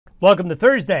Welcome to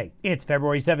Thursday. It's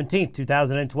February 17th,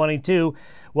 2022.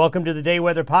 Welcome to the Day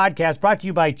Weather Podcast brought to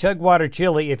you by Chugwater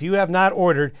Chili. If you have not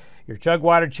ordered your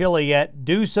Chugwater Chili yet,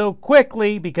 do so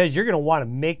quickly because you're going to want to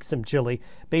make some chili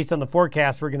based on the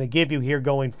forecast we're going to give you here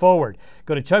going forward.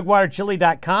 Go to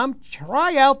chugwaterchili.com.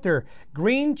 Try out their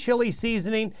green chili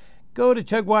seasoning. Go to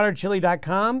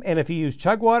chugwaterchili.com, and if you use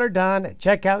Chugwater at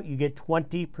checkout, you get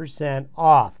 20%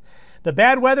 off. The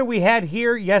bad weather we had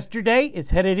here yesterday is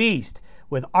headed east,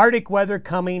 with Arctic weather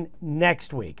coming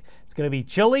next week. It's going to be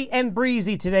chilly and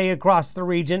breezy today across the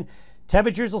region.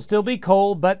 Temperatures will still be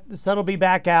cold, but the sun will be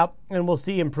back out and we'll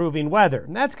see improving weather.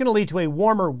 And that's going to lead to a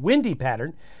warmer, windy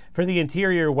pattern for the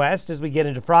interior west as we get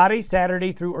into Friday,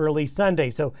 Saturday through early Sunday.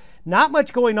 So not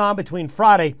much going on between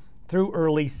Friday through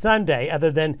early Sunday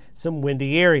other than some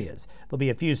windy areas. There'll be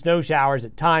a few snow showers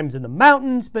at times in the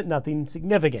mountains, but nothing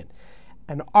significant.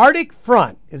 An Arctic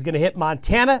front is going to hit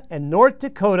Montana and North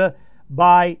Dakota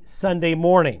by Sunday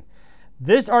morning.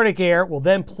 This Arctic air will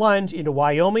then plunge into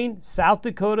Wyoming, South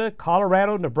Dakota,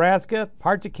 Colorado, Nebraska,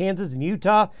 parts of Kansas and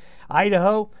Utah,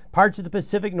 Idaho, parts of the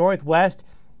Pacific Northwest.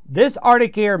 This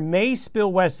Arctic air may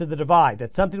spill west of the divide.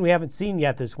 That's something we haven't seen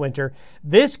yet this winter.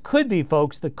 This could be,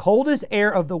 folks, the coldest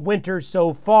air of the winter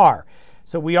so far.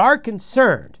 So we are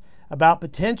concerned about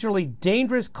potentially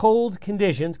dangerous cold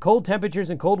conditions, cold temperatures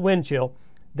and cold wind chill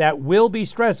that will be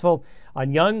stressful on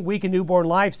young, weak, and newborn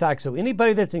livestock. So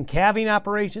anybody that's in calving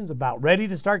operations, about ready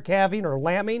to start calving or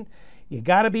lambing, you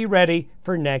got to be ready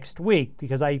for next week,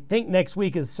 because I think next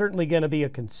week is certainly going to be a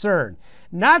concern.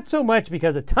 Not so much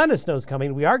because a ton of snow is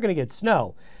coming. We are going to get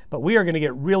snow, but we are going to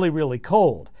get really, really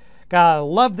cold. I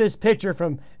love this picture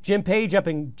from Jim Page up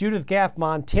in Judith Gap,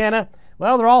 Montana.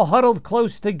 Well, they're all huddled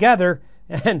close together,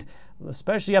 and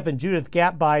especially up in Judith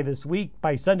Gap by this week,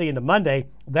 by Sunday into Monday,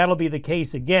 that'll be the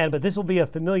case again, but this will be a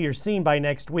familiar scene by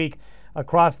next week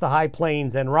across the high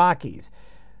plains and Rockies.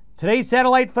 Today's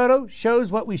satellite photo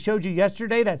shows what we showed you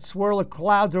yesterday, that swirl of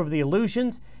clouds over the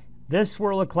Aleutians. This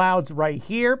swirl of clouds right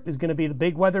here is going to be the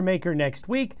big weather maker next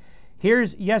week.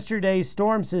 Here's yesterday's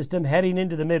storm system heading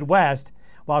into the Midwest,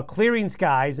 while clearing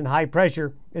skies and high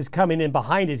pressure is coming in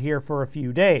behind it here for a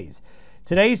few days.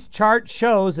 Today's chart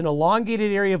shows an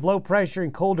elongated area of low pressure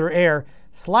and colder air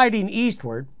sliding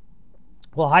eastward,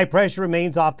 while high pressure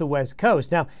remains off the west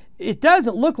coast. Now, it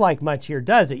doesn't look like much here,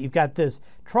 does it? You've got this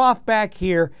trough back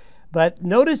here, but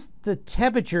notice the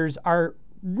temperatures are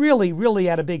really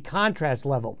at a big contrast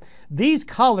level. These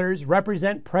colors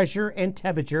represent pressure and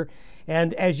temperature,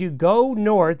 and as you go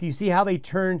north, you see how they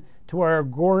turn to a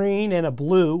green and a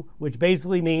blue, which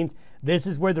basically means this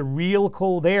is where the real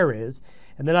cold air is.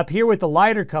 And then up here with the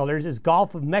lighter colors is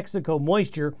Gulf of Mexico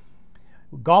moisture.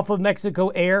 Gulf of Mexico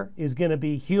air is going to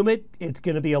be humid. It's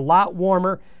going to be a lot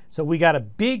warmer. So we got a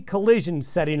big collision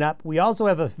setting up. We also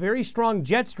have a very strong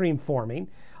jet stream forming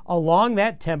along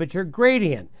that temperature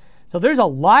gradient. So there's a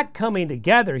lot coming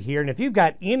together here. And if you've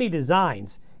got any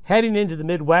designs heading into the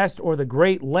Midwest or the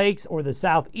Great Lakes or the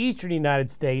southeastern United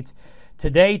States,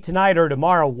 today, tonight, or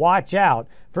tomorrow, watch out.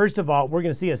 First of all, we're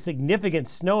going to see a significant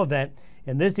snow event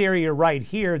in this area right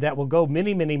here that will go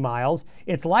many miles.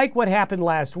 It's like what happened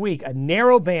last week, a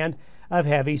narrow band of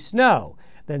heavy snow.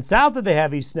 Then south of the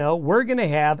heavy snow, we're going to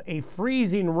have a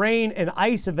freezing rain and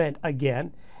ice event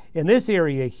again in this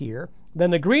area here. Then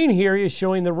the green here is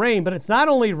showing the rain, but it's not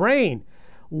only rain.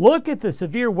 Look at the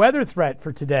severe weather threat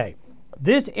for today.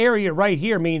 This area right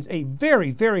here means a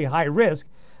very high risk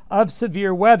of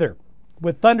severe weather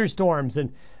with thunderstorms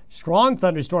and strong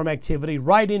thunderstorm activity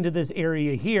right into this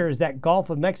area here as that Gulf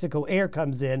of Mexico air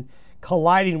comes in,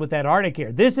 colliding with that Arctic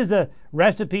air. This is a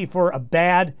recipe for a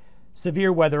bad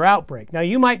severe weather outbreak. Now,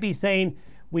 you might be saying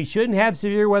we shouldn't have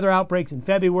severe weather outbreaks in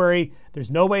February. There's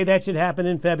no way that should happen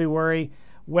in February.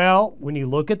 Well, when you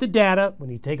look at the data, when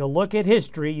you take a look at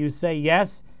history, you say,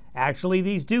 yes, actually,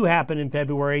 these do happen in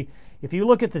February. If you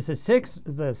look at the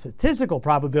statistical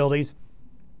probabilities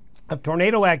of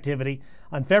tornado activity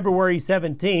on February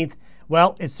 17th,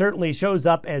 well, it certainly shows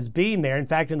up as being there. In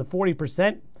fact, in the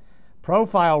 40%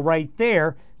 profile right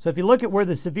there. So if you look at where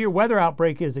the severe weather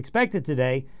outbreak is expected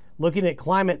today, looking at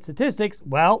climate statistics,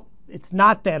 well, it's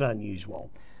not that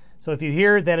unusual. So if you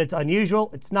hear that it's unusual,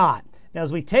 it's not. Now,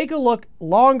 as we take a look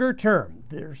longer term,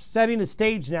 they're setting the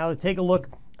stage now to take a look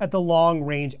at the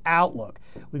long-range outlook.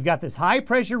 We've got this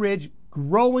high-pressure ridge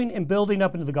growing and building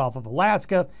up into the Gulf of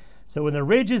Alaska. So when the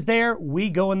ridge is there, we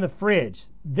go in the fridge.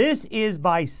 This is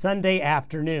by Sunday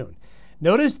afternoon.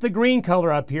 Notice the green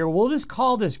color up here. We'll just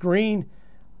call this green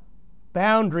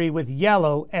boundary with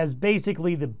yellow as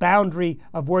basically the boundary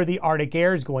of where the Arctic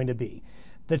air is going to be.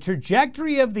 The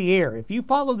trajectory of the air, if you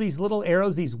follow these little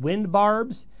arrows, these wind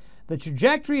barbs, the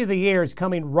trajectory of the air is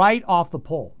coming right off the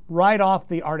pole, right off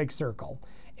the Arctic Circle,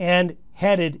 and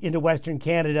headed into Western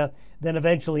Canada, then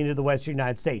eventually into the Western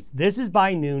United States. This is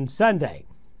by noon Sunday.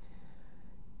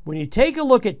 When you take a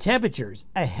look at temperatures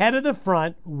ahead of the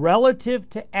front relative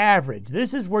to average,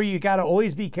 this is where you got to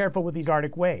always be careful with these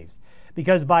Arctic waves,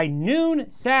 because by noon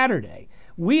Saturday,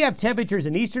 we have temperatures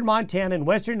in eastern Montana and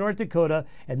western North Dakota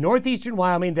and northeastern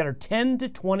Wyoming that are 10 to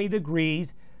 20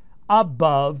 degrees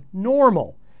above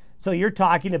normal. So you're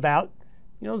talking about,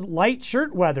 light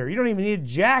shirt weather. You don't even need a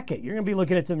jacket. You're going to be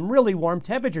looking at some really warm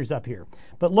temperatures up here.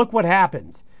 But look what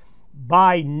happens.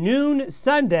 By noon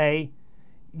Sunday,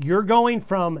 you're going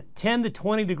from 10 to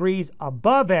 20 degrees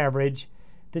above average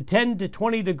to 10 to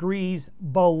 20 degrees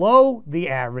below the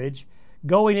average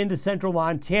going into central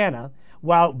Montana,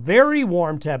 while very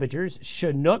warm temperatures,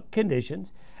 Chinook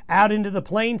conditions, out into the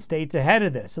plain states ahead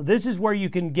of this. So this is where you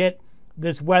can get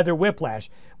this weather whiplash.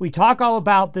 We talk all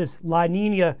about this La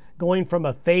Nina going from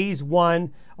a phase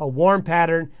 1, a warm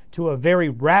pattern, to a very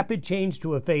rapid change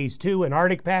to a phase 2, an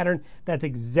Arctic pattern. That's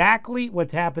exactly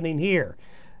what's happening here.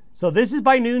 So this is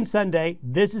by noon Sunday.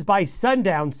 This is by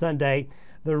sundown Sunday.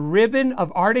 The ribbon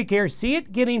of Arctic air, see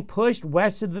it getting pushed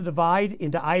west of the divide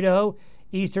into Idaho,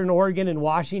 eastern Oregon, and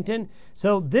Washington.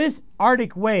 So this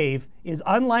Arctic wave is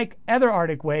unlike other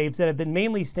Arctic waves that have been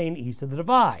mainly staying east of the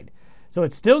divide. So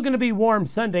it's still going to be warm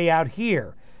Sunday out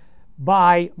here.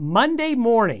 By Monday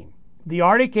morning, the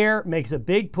Arctic air makes a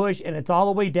big push, and it's all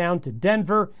the way down to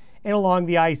Denver and along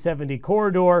the I-70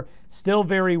 corridor. Still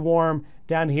very warm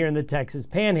down here in the Texas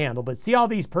Panhandle. But see all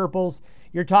these purples?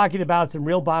 You're talking about some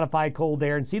real bona fide cold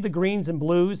air. And see the greens and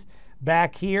blues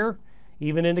back here?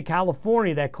 Even into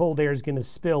California, that cold air is going to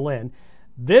spill in.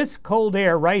 This cold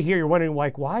air right here, you're wondering,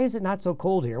 why is it not so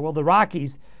cold here? Well, the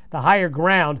Rockies, the higher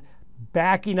ground,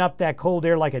 backing up that cold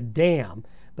air like a dam.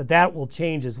 But that will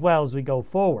change as well as we go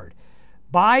forward.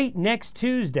 By next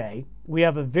Tuesday, we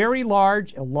have a very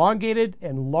large, elongated,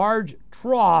 and large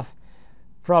trough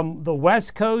from the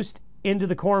west coast into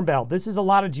the Corn Belt. This is a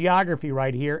lot of geography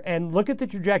right here. And look at the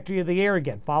trajectory of the air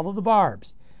again. Follow the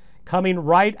barbs. Coming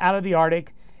right out of the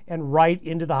Arctic and right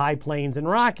into the high plains and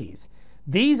Rockies.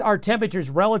 These are temperatures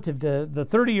relative to the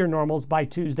 30-year normals by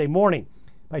Tuesday morning.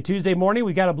 By Tuesday morning,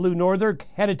 we got a blue norther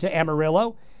headed to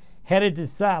Amarillo, headed to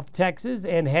South Texas,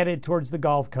 and headed towards the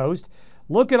Gulf Coast.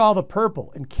 Look at all the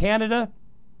purple. In Canada,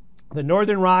 the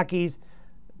northern Rockies,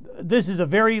 this is a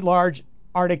very large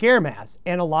Arctic air mass,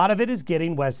 and a lot of it is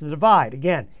getting west of the divide.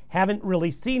 Again, haven't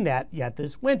really seen that yet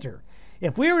this winter.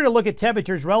 If we were to look at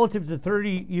temperatures relative to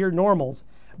 30-year normals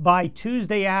by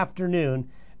Tuesday afternoon,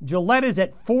 Gillette is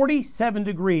at 47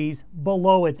 degrees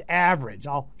below its average.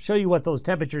 I'll show you what those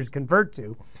temperatures convert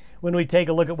to when we take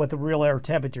a look at what the real air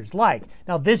temperature is like.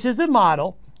 Now, this is a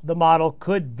model. The model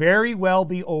could very well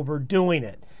be overdoing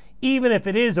it. Even if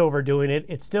it is overdoing it,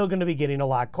 it's still going to be getting a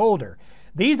lot colder.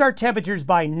 These are temperatures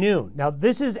by noon. Now,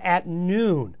 this is at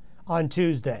noon on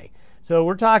Tuesday. So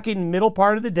we're talking middle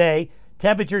part of the day.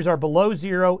 Temperatures are below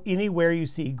zero anywhere you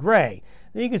see gray.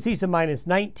 Then you can see some minus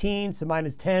 19, some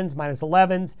minus 10s, minus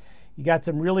 11s. You got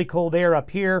some really cold air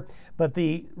up here, but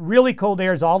the really cold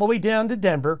air is all the way down to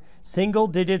Denver, single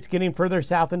digits getting further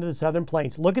south into the southern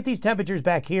plains. Look at these temperatures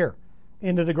back here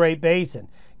into the Great Basin,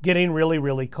 getting really,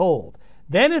 really cold.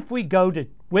 Then if we go to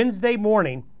Wednesday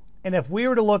morning, and if we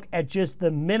were to look at just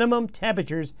the minimum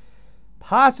temperatures,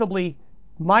 possibly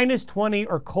minus 20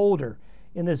 or colder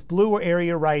in this blue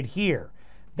area right here.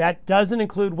 That doesn't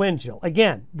include wind chill.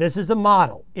 Again, this is a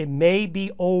model. It may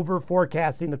be over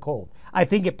forecasting the cold. I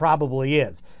think it probably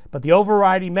is. But the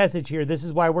overriding message here, this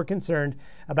is why we're concerned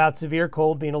about severe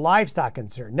cold being a livestock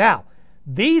concern. Now,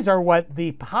 these are what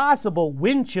the possible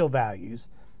wind chill values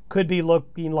could be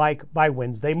looking like by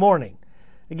Wednesday morning.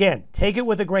 Again, take it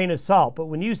with a grain of salt, but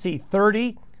when you see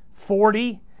 30,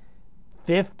 40,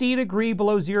 50 degree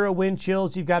below zero wind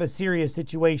chills, you've got a serious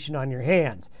situation on your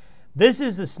hands. This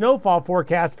is the snowfall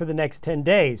forecast for the next 10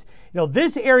 days.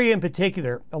 This area in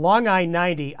particular, along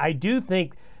I-90, I do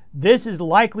think this is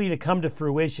likely to come to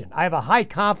fruition. I have a high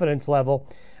confidence level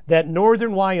that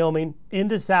northern Wyoming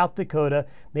into South Dakota,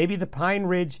 maybe the Pine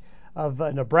Ridge of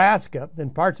Nebraska,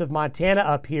 and parts of Montana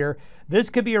up here, this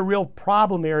could be a real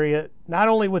problem area, not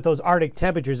only with those Arctic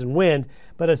temperatures and wind,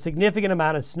 but a significant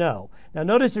amount of snow. Now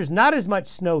notice there's not as much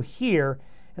snow here,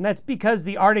 and that's because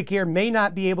the Arctic air may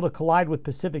not be able to collide with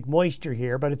Pacific moisture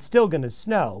here, but it's still going to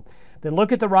snow. Then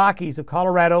look at the Rockies of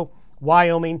Colorado,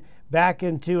 Wyoming, back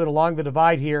into and along the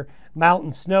divide here.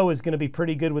 Mountain snow is going to be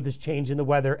pretty good with this change in the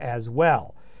weather as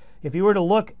well. If you were to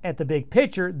look at the big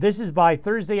picture, this is by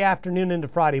Thursday afternoon into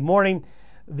Friday morning.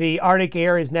 The Arctic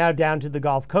air is now down to the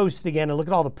Gulf Coast again. And look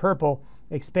at all the purple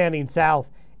expanding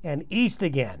south and east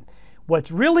again.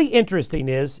 What's really interesting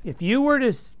is if you were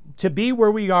to be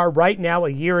where we are right now a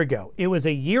year ago, it was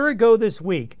a year ago this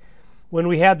week when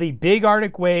we had the big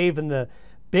Arctic wave and the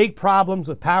big problems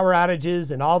with power outages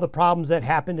and all the problems that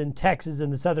happened in Texas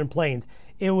and the Southern Plains.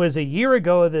 It was a year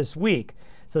ago this week.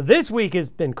 So this week has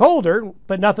been colder,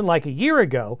 but nothing like a year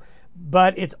ago.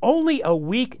 But it's only a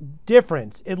week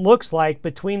difference, it looks like,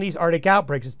 between these Arctic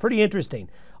outbreaks. It's pretty interesting.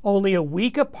 Only a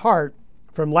week apart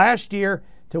from last year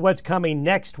to what's coming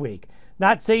next week.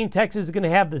 Not saying Texas is going to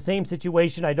have the same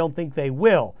situation. I don't think they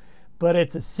will. But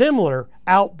it's a similar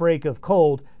outbreak of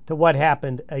cold to what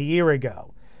happened a year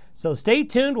ago. So stay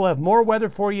tuned. We'll have more weather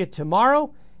for you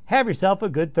tomorrow. Have yourself a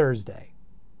good Thursday.